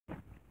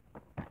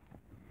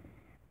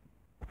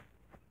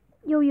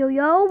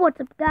Yo, what's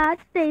up guys?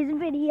 Today's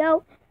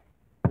video,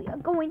 we are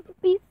going to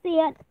be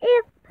seeing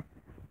if,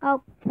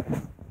 oh,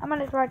 I'm going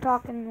to try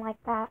talking like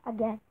that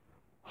again.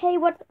 Hey,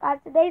 what's up guys?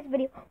 Today's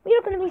video, we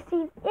are going to be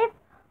seeing if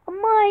a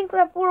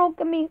Minecraft world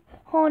can be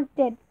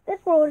haunted. This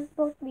world is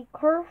supposed to be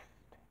cursed,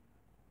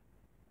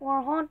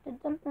 or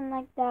haunted, something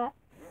like that.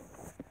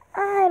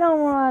 I don't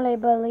really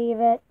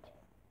believe it.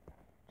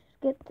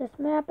 Just get this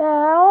map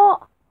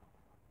out.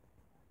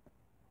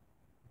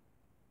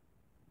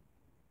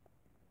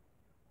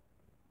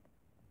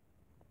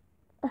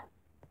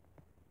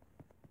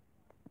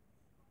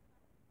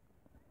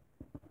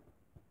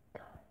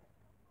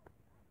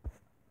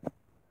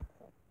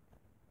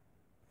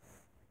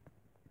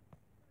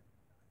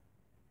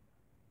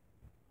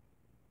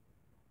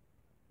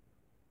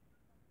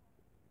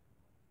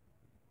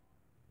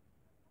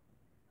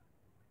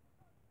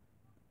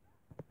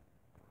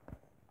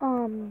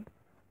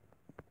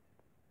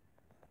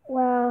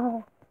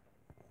 Well,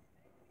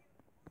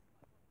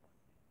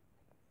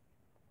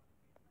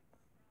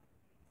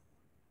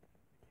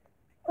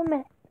 wait a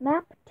minute,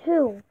 map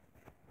 2.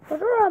 Was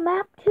there a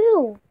map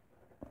 2?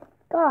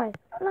 Guys,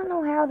 I don't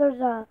know how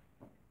there's a...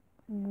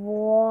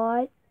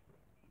 What?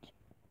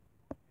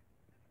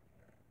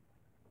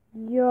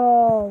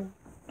 Yo,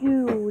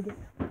 dude.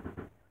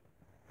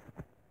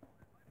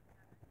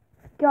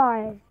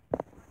 Guys,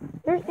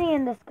 you're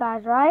seeing this,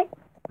 guys, right?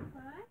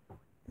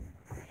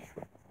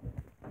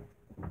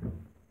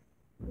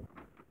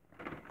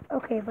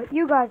 Okay, but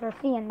you guys are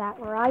seeing that,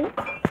 right?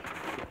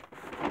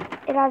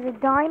 It has a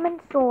diamond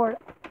sword,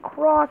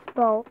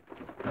 crossbow,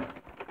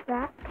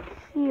 back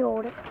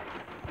shield.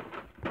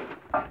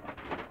 I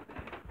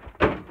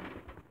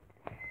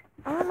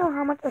don't know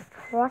how much I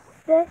trust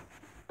this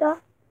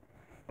stuff,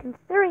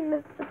 considering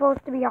this is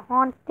supposed to be a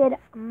haunted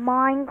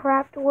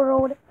Minecraft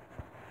world.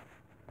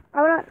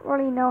 I don't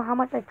really know how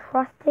much I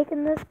trust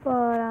taking this,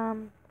 but,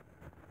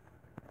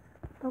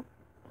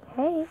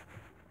 okay.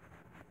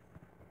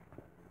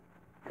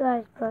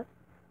 Guys, but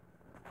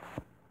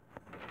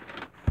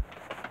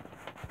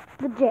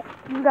legit,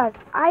 you guys,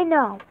 I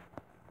know,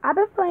 I've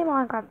been playing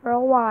Minecraft for a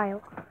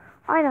while.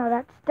 I know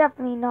that's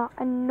definitely not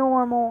a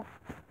normal,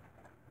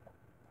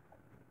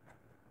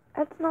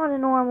 that's not a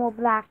normal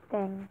black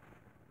thing.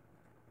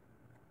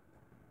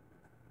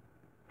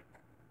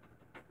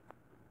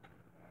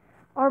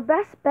 Our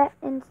best bet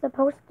in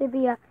supposed to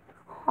be a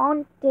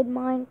haunted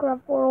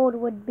Minecraft world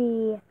would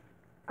be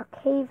a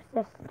cave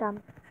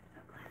system.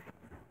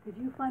 Did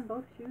you find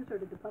both shoes, or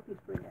did the puppy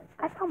spring it?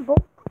 I found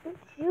both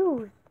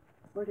shoes.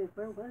 Where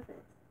was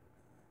it?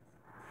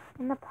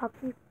 In the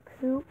puppy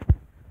poop.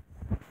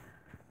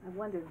 I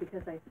wondered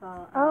because I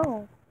saw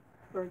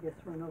Fergus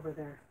run over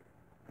there.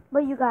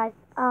 But you guys,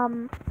 I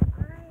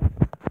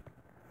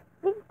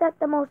think that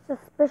the most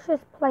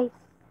suspicious place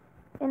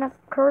in a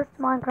cursed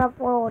Minecraft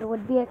world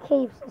would be a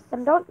cave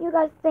system. Don't you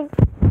guys think?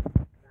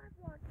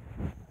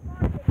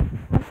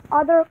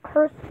 Other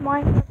cursed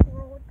Minecraft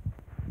worlds,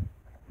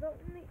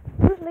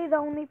 usually the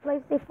only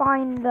place they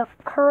find the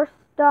cursed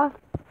stuff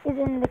is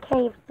in the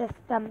cave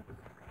system.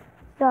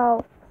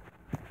 So,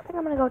 I think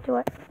I'm gonna go to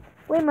it.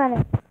 Wait a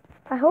minute.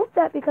 I hope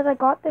that because I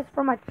got this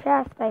from a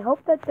chest, I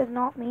hope that does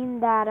not mean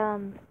that,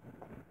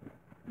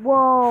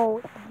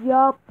 whoa,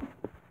 yup.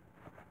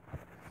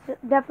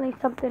 Definitely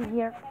something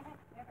here.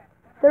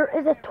 There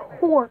is a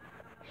torch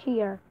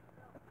here.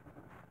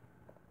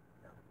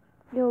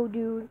 Yo,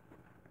 dude.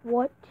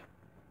 What?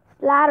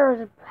 This ladder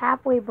is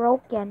halfway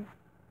broken.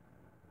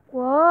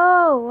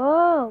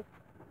 Whoa.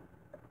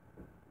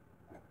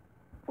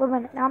 Wait a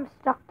minute, now I'm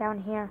stuck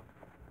down here.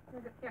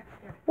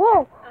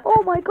 Whoa!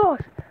 Oh my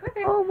gosh!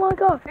 Oh my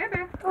gosh!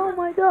 Oh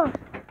my gosh!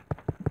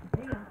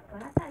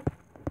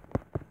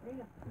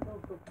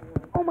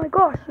 Oh my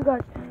gosh, you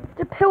guys!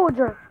 It's a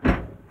pillager!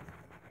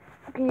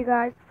 Okay, you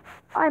guys,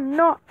 I'm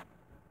not...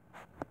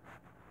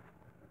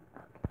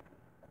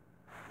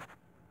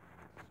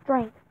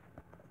 Strength.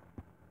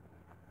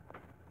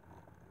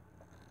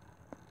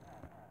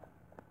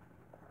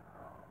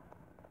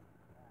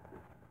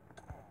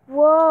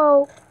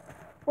 Whoa!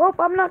 Whoop,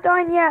 I'm not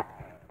dying yet!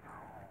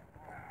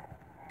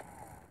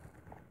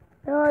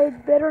 No, I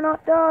better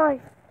not die.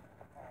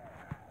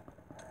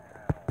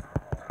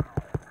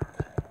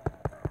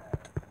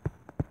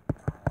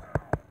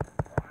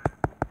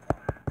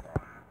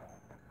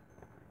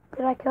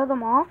 Did I kill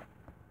them all?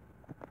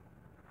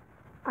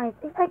 I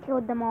think I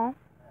killed them all.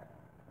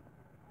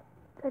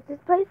 Because this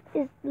place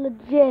is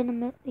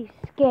legitimately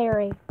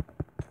scary.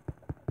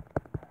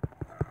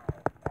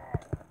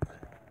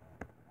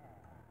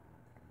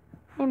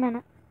 Wait a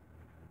minute.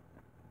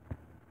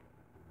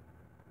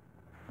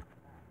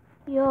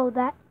 Yo,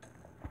 that...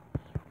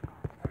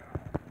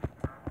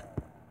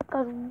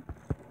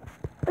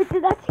 Wait,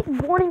 did that say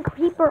Warning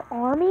Creeper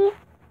Army?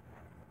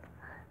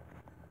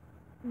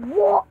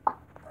 What?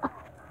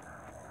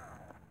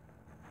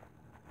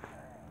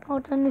 Oh,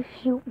 trying to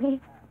shoot me.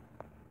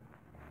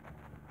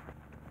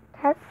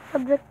 Test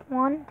subject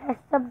 1, test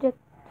subject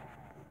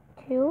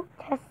 2,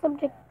 test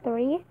subject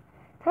 3,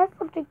 test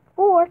subject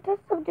 4,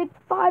 test subject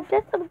 5,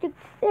 test subject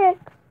 6.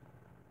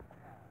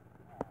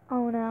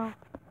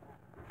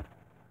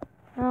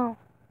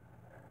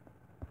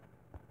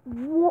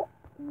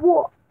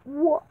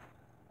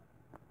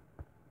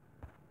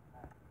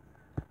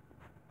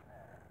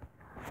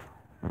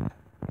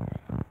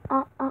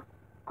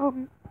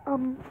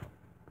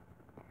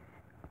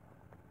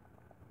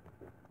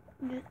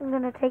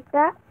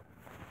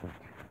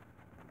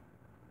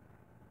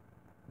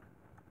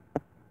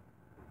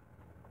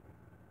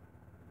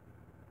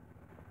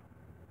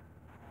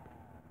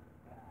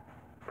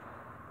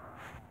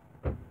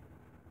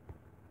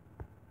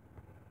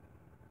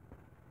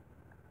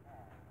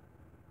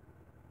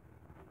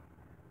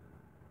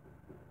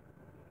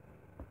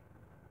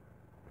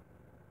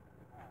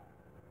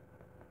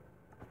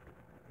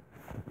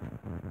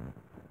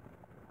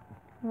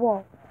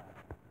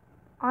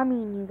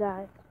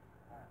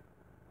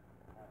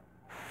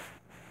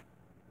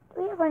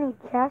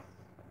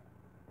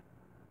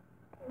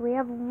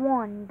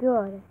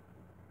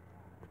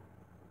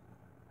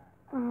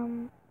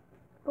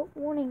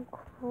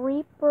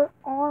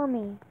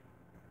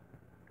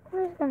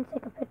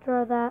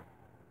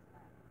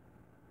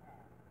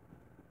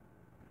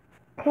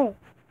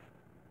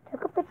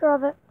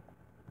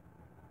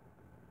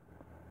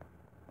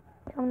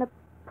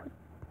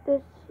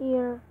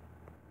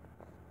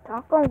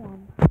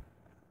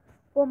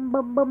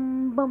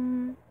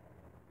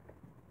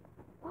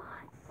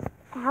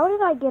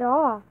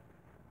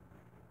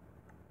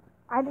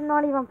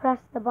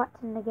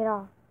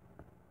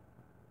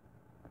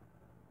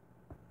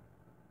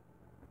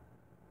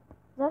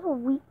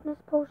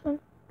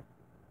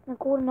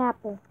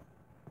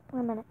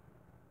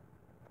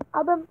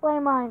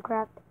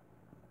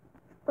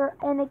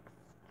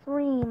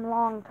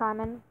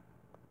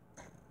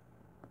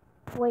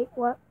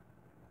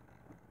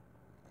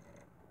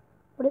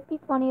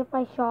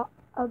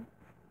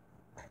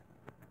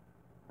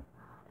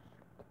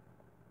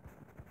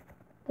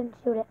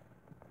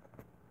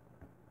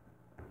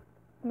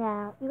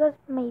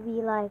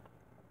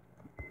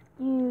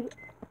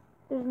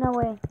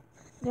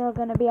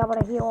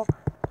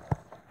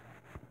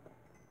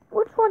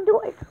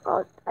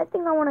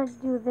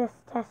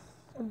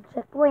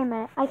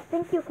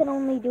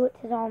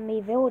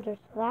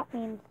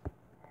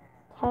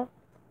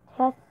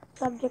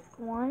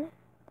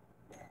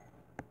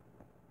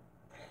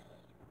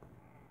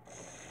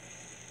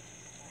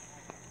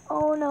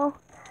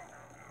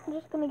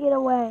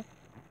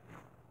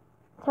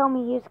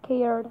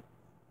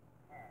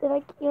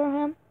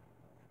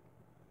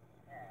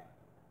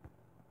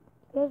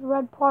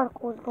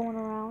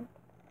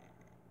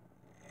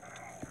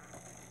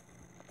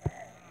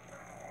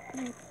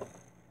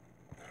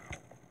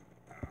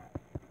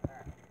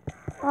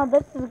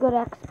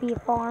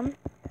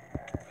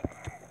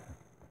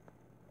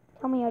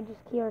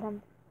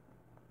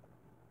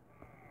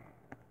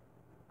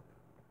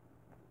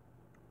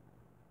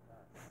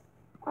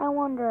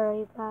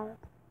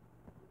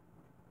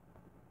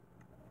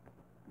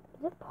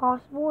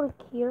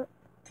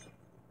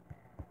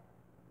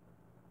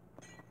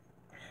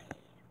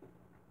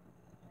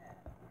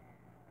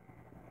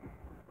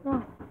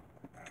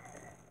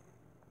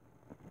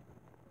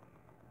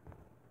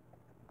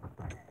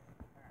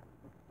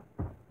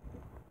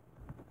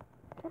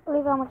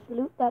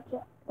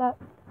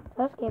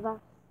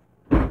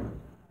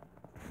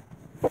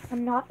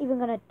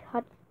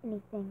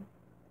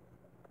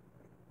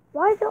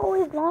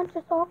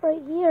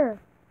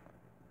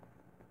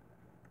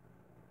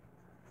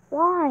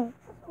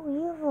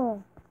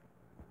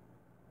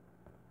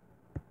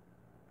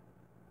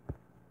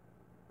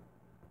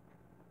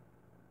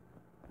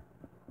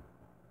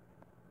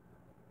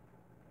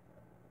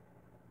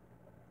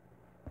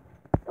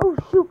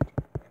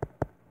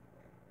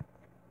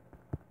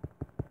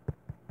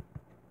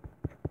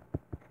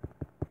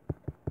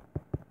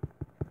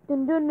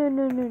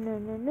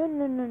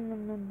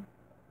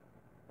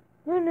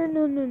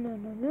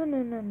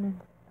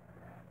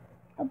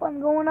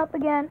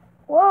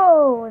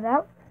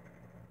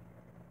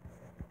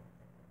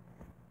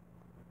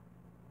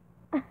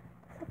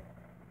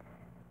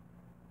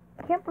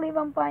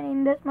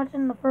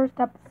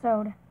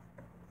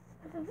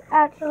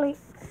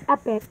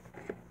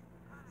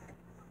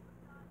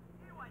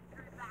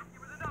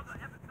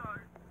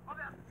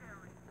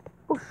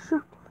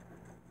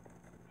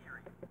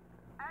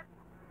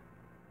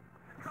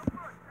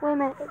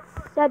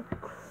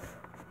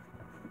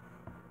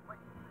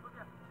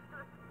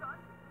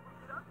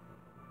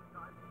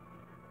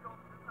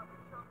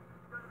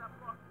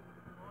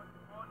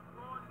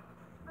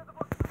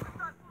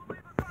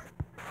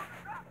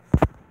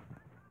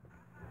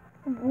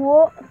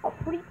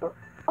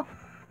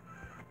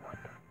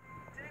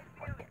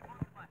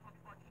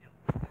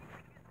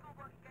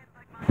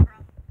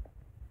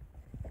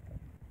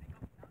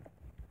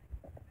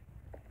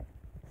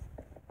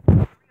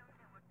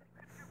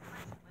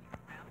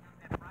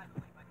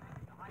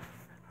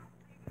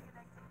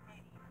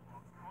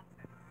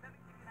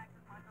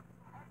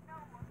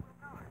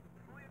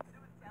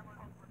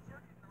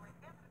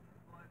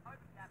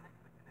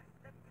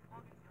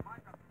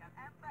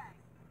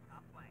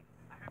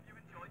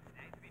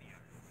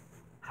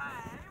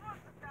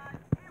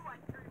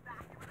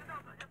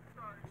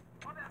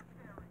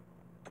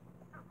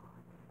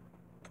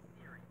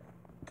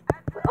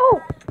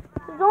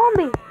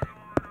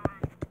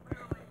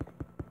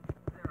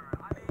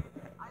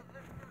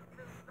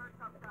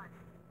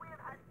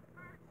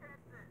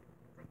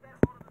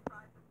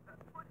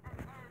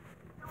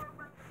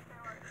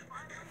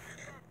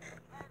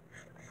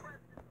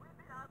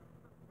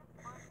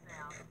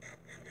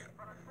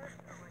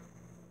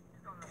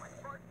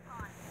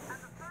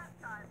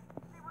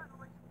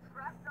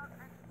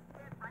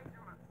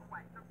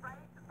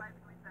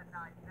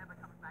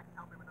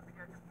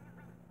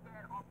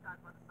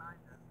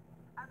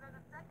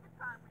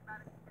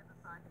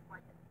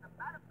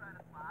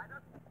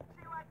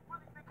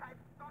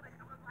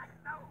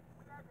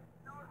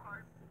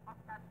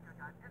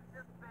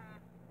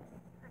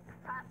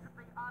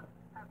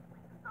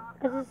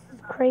 This is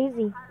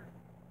crazy.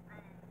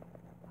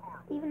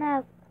 Even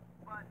have...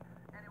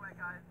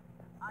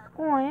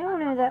 Oh, I don't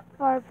know that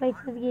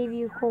fireplaces gave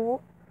you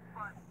coal.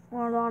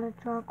 Or a lot of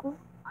charcoal.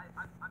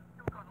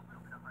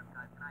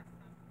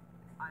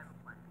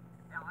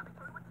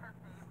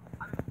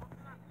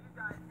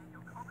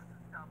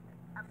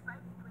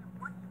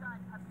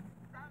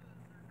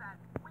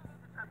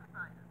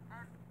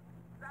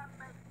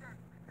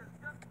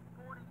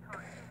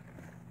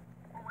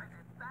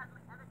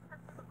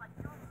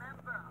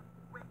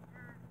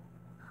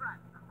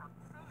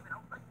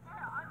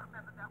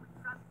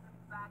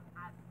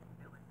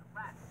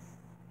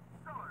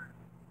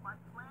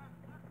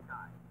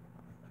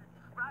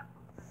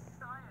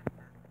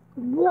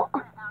 What?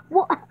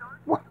 What?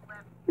 What?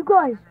 You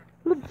guys,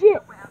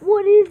 legit,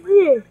 what is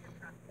this?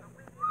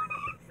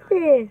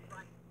 What is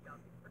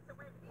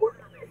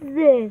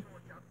this?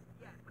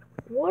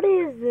 What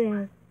is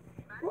this?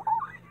 What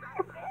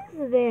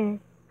is this?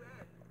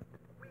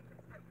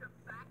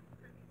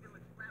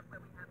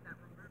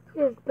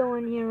 Just go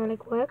in here really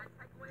quick.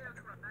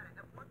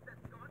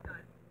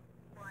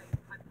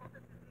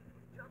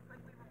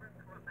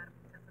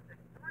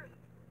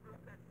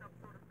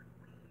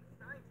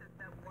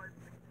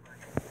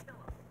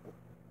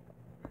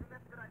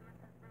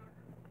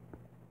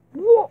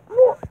 Whoa,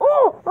 whoa,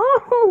 oh,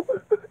 oh!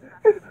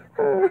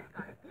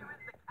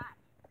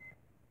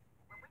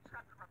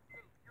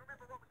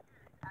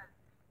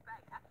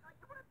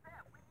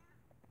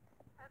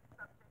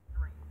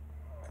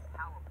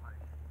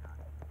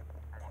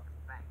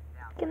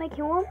 Can I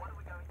kill him?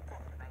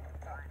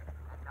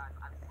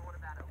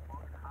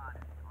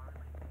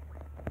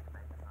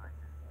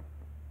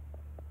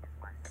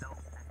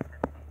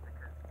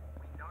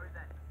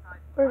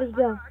 Where'd he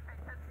go?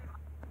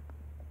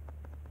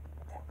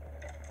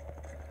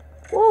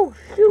 Whoa,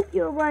 shoot,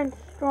 you're running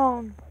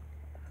strong.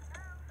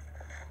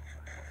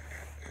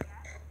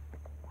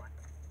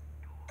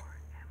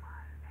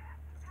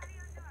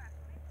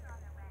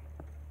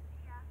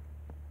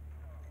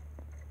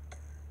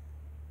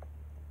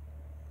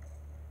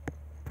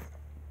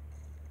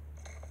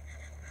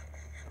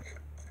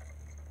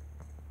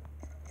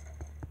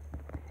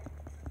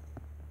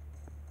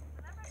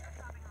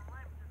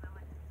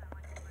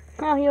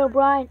 Now here,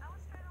 Brian.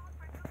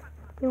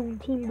 Your own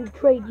team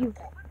betrayed you.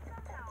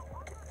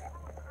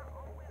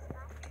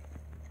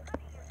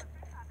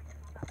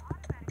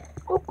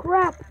 Oh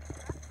crap!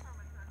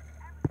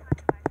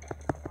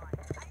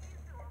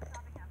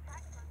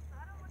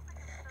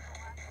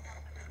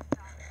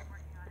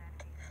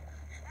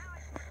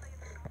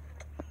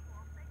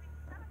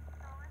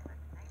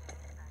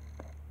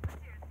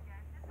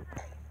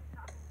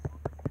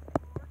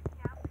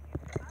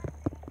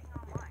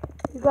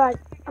 You guys,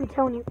 I'm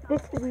telling you,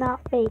 this is not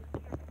fake.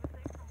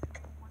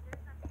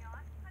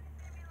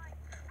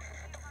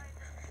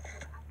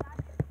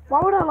 Why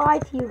would I lie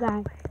to you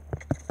guys?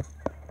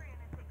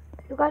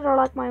 You guys are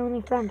like my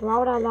only friends. Why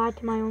would I lie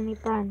to my only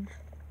friends?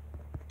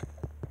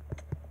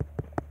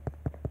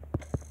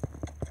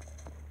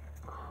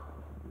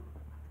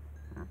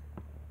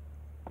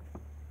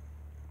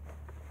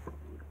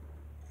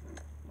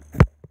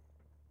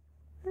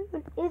 What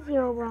even is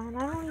Hero Brian?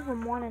 I don't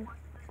even want to.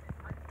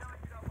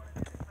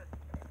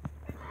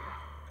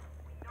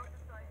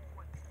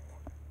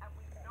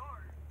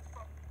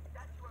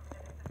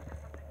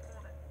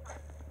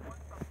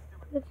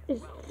 This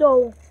is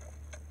so...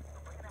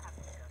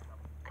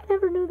 I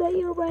never knew that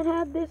Herobrine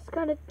had this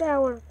kind of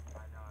tower.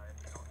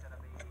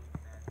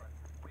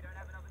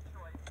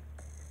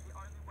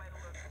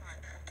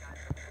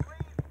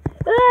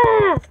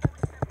 Ah!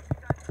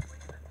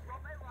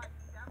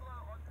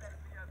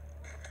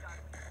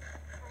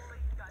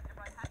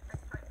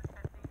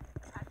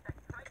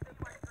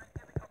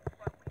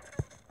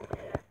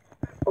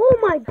 Oh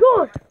my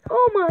gosh!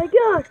 Oh my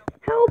gosh!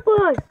 Help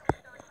us!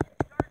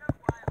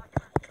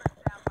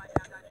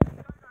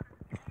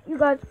 You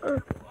guys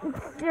are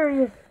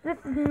serious. This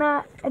is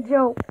not a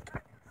joke.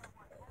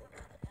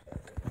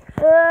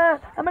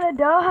 I'm gonna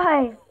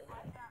die.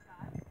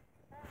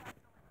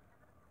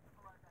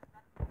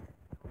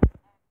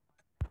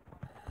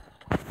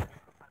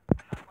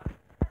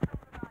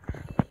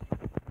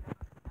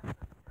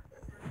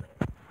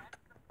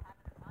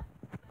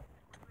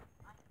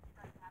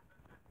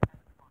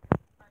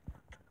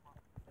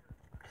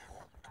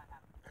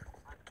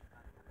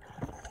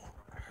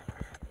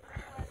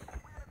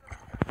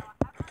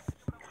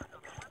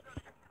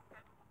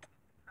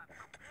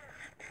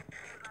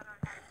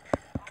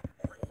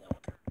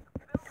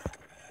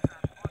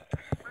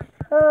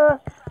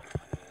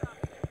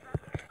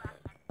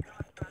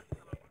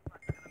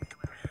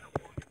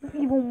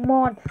 Evil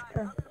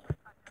monster.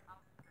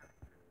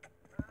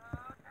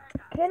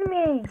 Kidding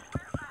me?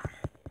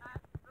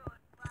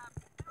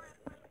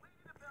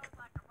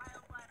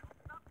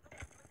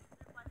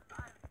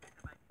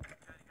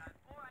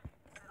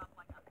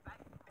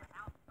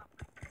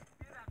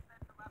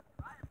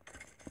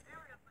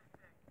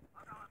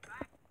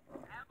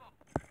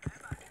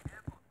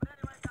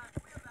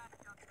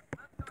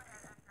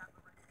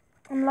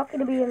 I'm lucky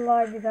to be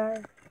alive, you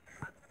guys.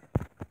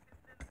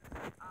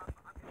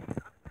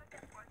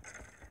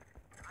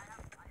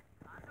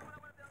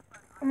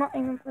 I'm not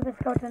aiming for the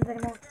skeletons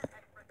anymore.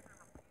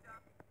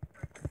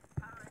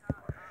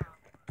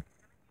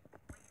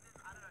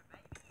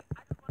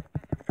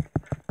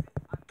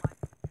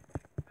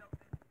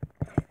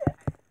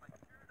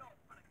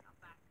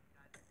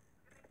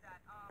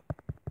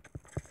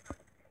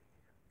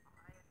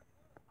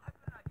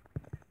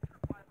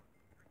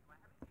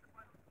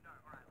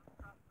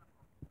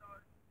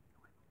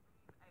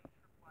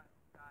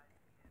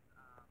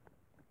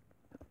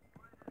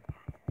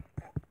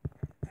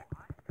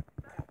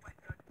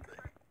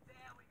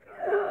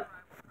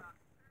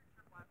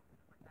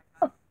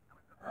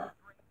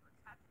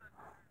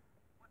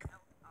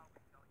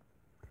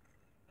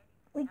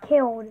 We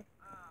killed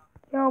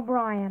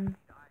O'Brien.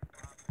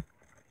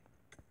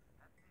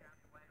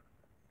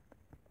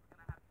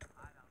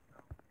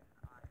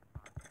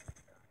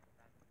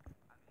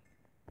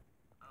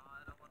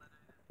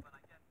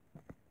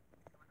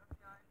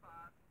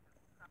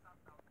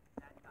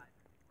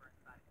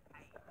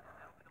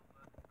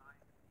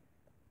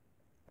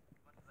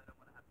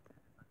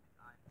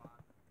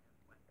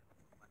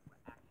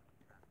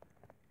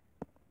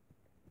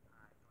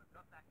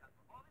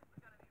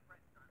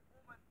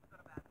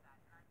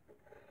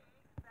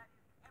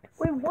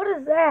 Wait, what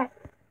is that?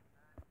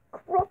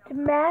 Corrupt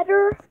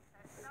matter?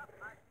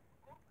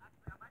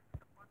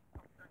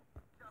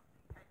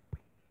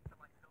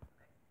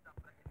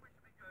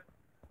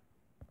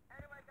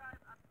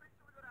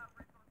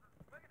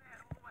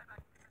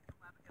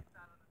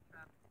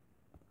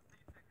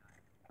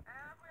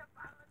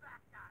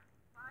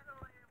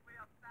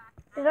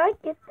 Did I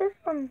get this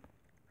from...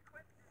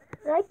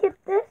 Did I get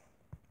this?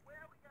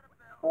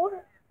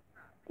 For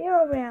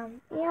 0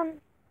 rounds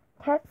and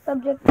test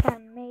subject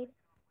 10 made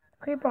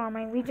creeper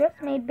armor. We just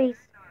made base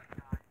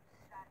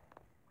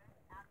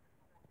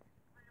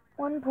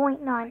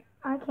 1.9.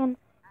 I can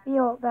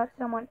feel that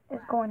someone is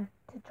going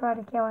to try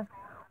to kill us.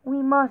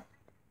 We must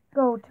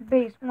go to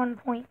base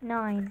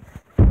 1.9.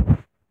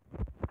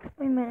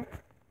 Wait a minute.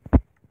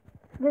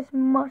 This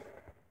must...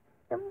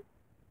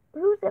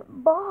 Who's it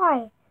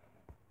by?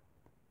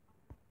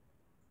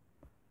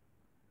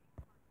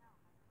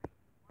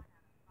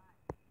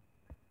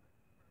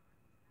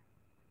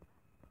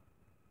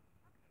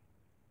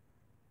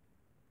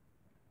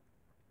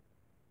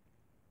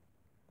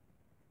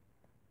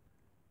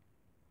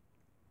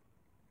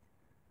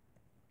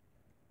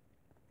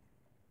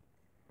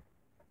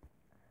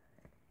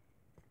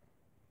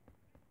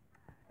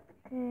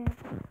 Okay.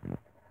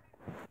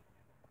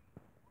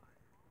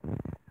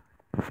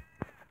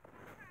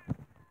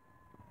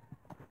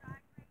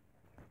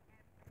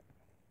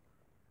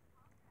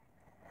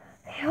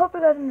 I hope you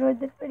guys enjoyed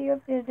this video.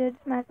 If you did,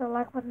 smash the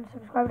like button,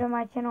 subscribe to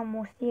my channel, and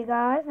we'll see you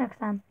guys next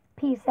time.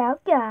 Peace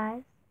out,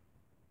 guys.